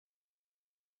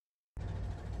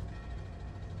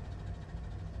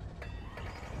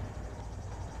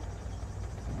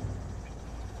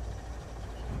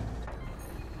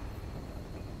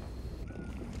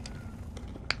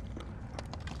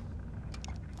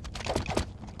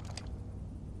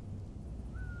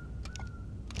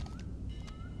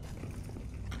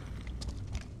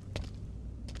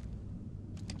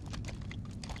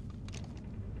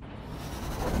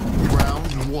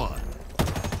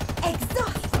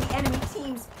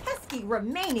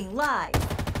remaining lives.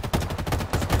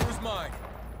 Who's mine?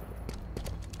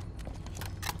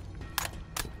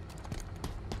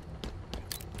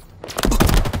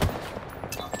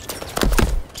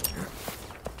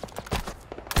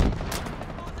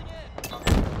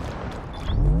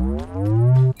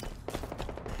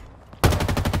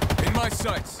 In my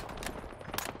sights.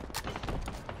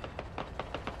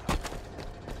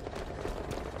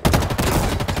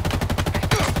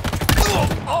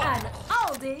 An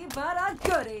oldie but a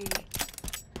goodie.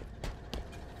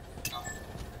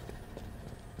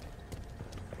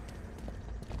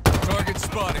 Target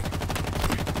spotted.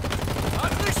 On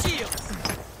the shields.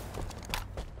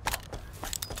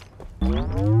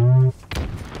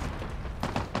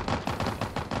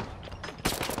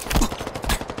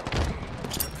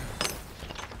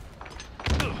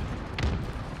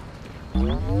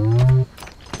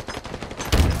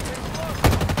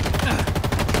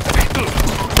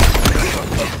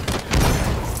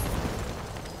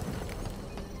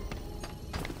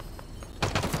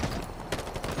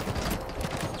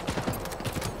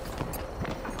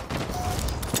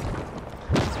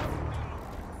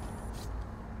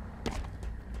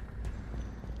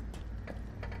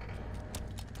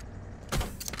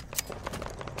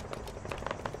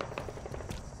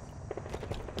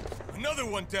 Another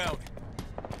one down.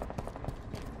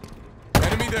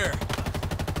 Enemy there.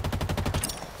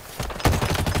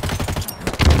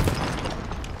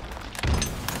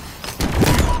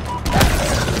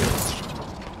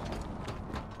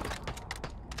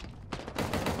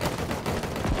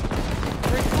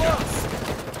 We're close.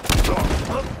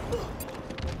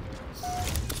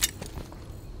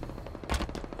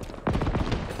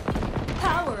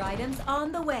 Power items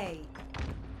on the way.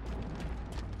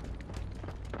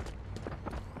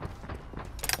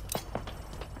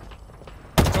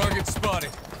 Target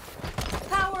spotted.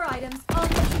 Power items on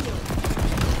the field.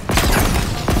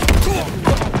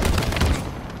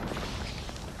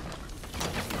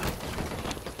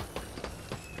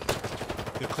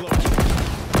 They're close.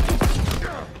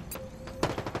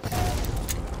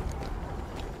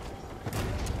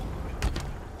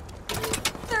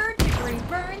 Third-degree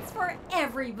burns for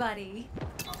everybody.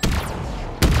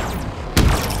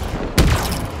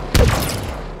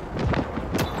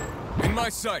 In my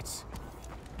sights.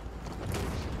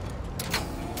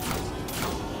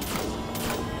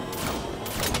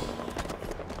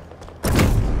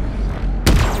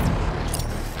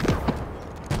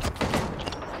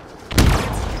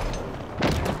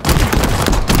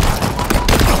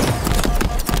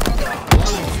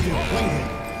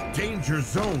 Danger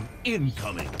zone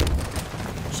incoming.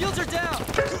 Shields are down.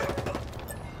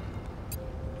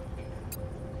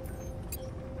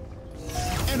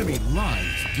 Enemy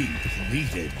lives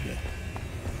depleted.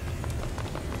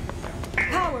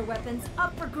 Power weapons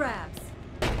up for grabs.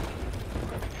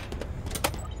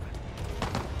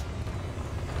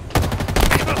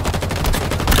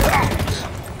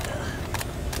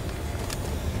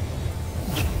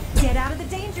 Get out of the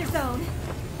danger zone.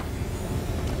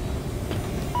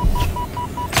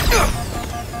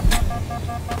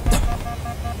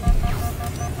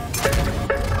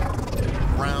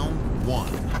 Round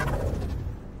one.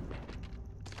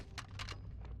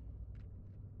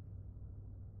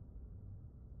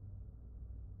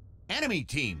 Enemy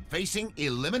team facing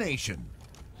elimination.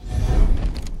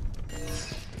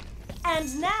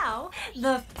 And now,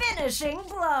 the finishing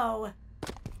blow.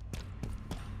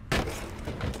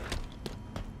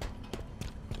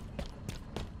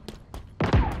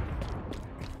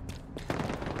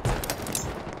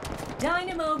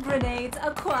 Dynamo grenades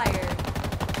acquired.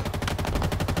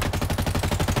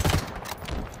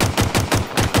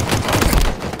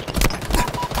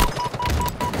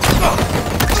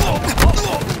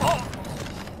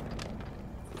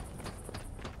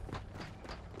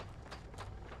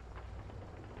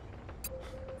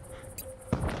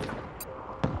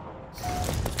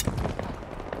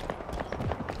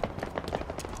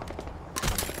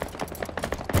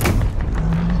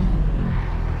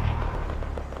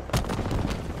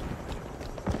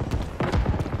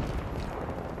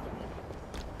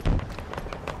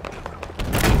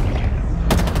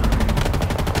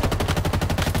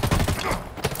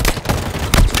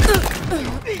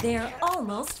 They're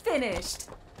almost finished.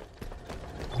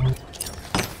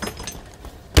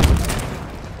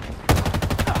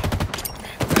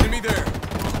 Enemy there.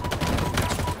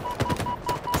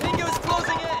 Tango is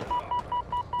closing in.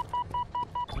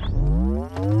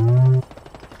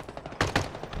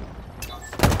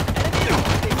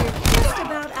 We're just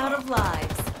about out of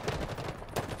lives.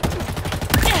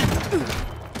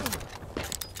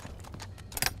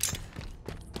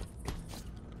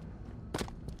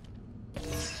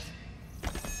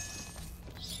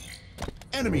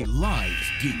 Enemy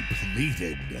lives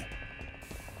depleted.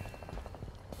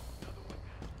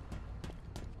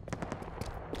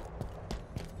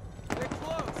 They're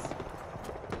close.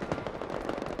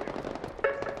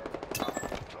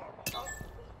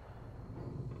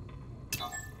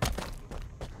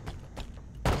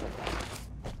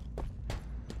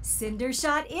 Cinder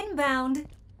shot inbound.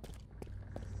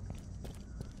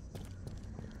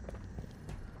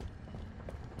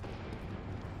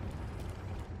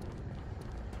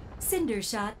 Cinder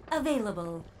shot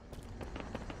available.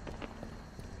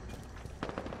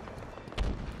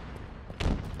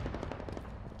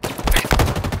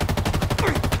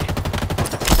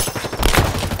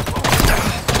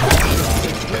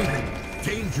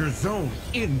 Danger zone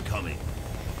incoming.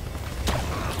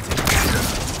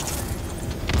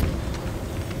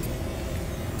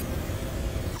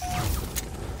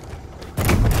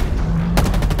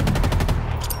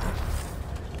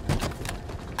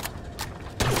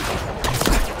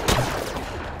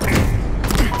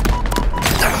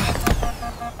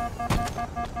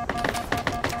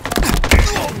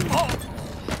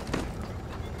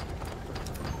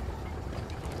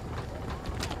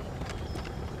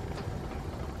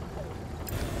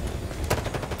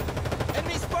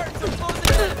 Enemy Spartans are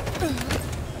closing in.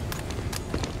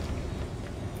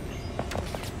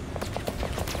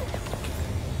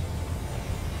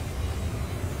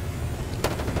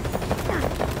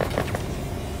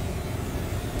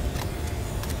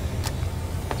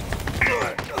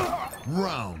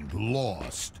 Round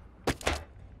lost.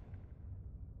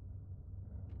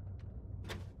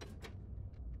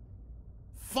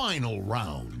 Final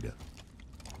round.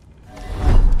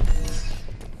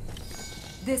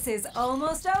 This is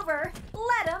almost over.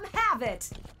 Let 'em have it.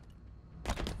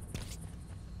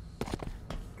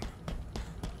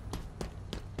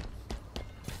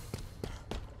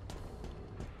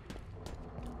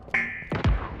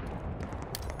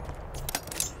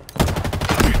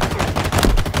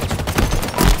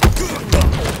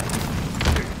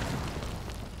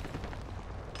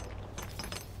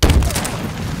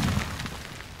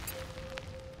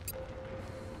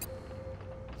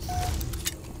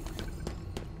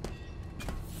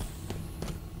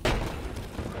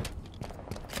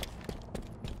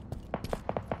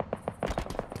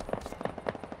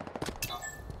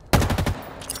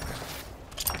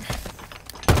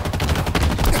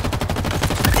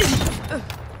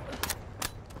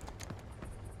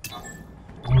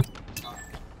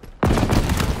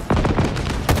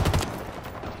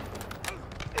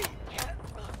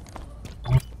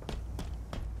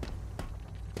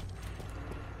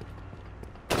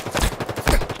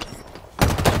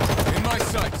 In my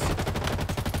sights.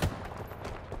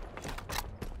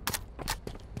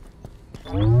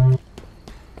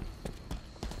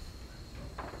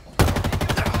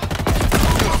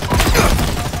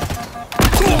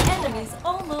 The enemy's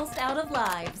almost out of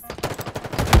lives.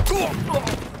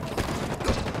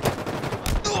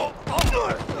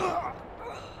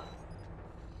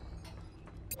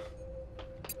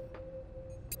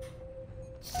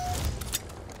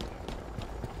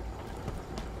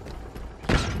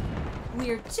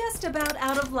 We're just about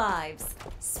out of lives.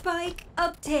 Spike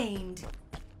obtained.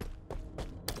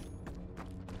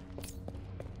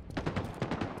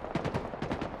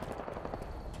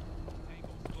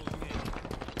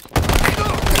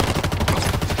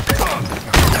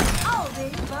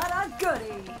 Oldie but a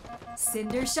goodie.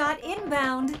 Cinder shot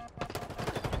inbound.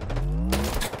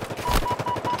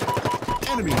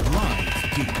 Enemy lives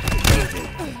depleted.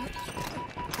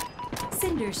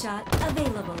 Cinder shot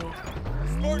available.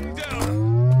 Spartan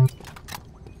down.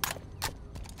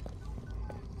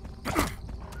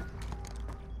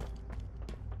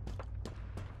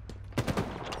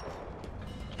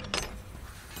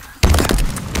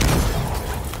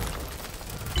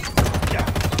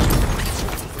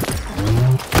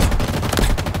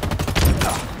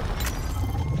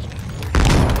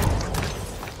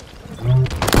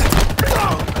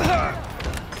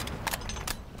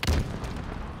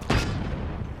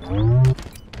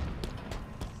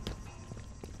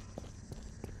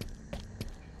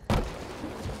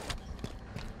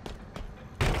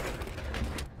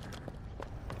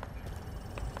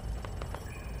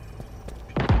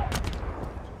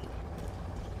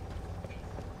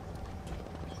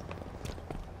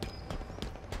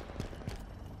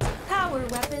 Power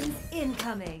weapons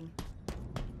incoming.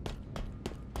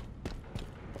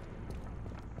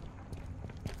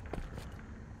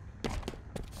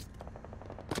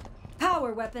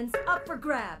 Power weapons up for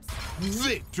grabs.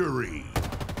 Victory!